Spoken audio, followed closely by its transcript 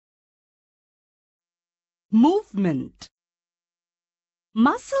Movement.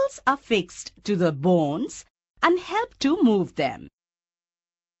 Muscles are fixed to the bones and help to move them.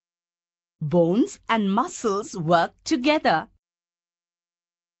 Bones and muscles work together.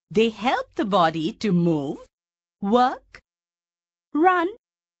 They help the body to move, work, run,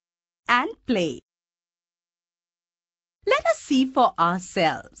 and play. Let us see for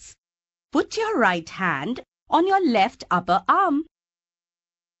ourselves. Put your right hand on your left upper arm.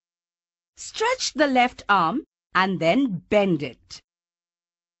 Stretch the left arm and then bend it.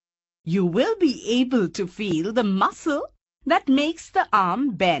 You will be able to feel the muscle that makes the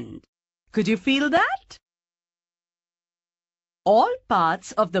arm bend. Could you feel that? All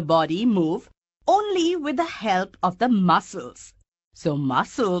parts of the body move only with the help of the muscles. So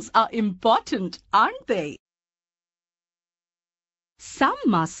muscles are important, aren't they? Some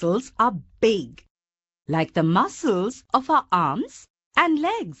muscles are big, like the muscles of our arms and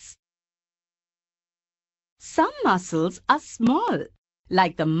legs. Some muscles are small,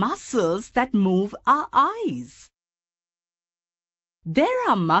 like the muscles that move our eyes. There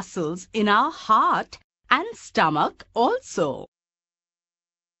are muscles in our heart and stomach also.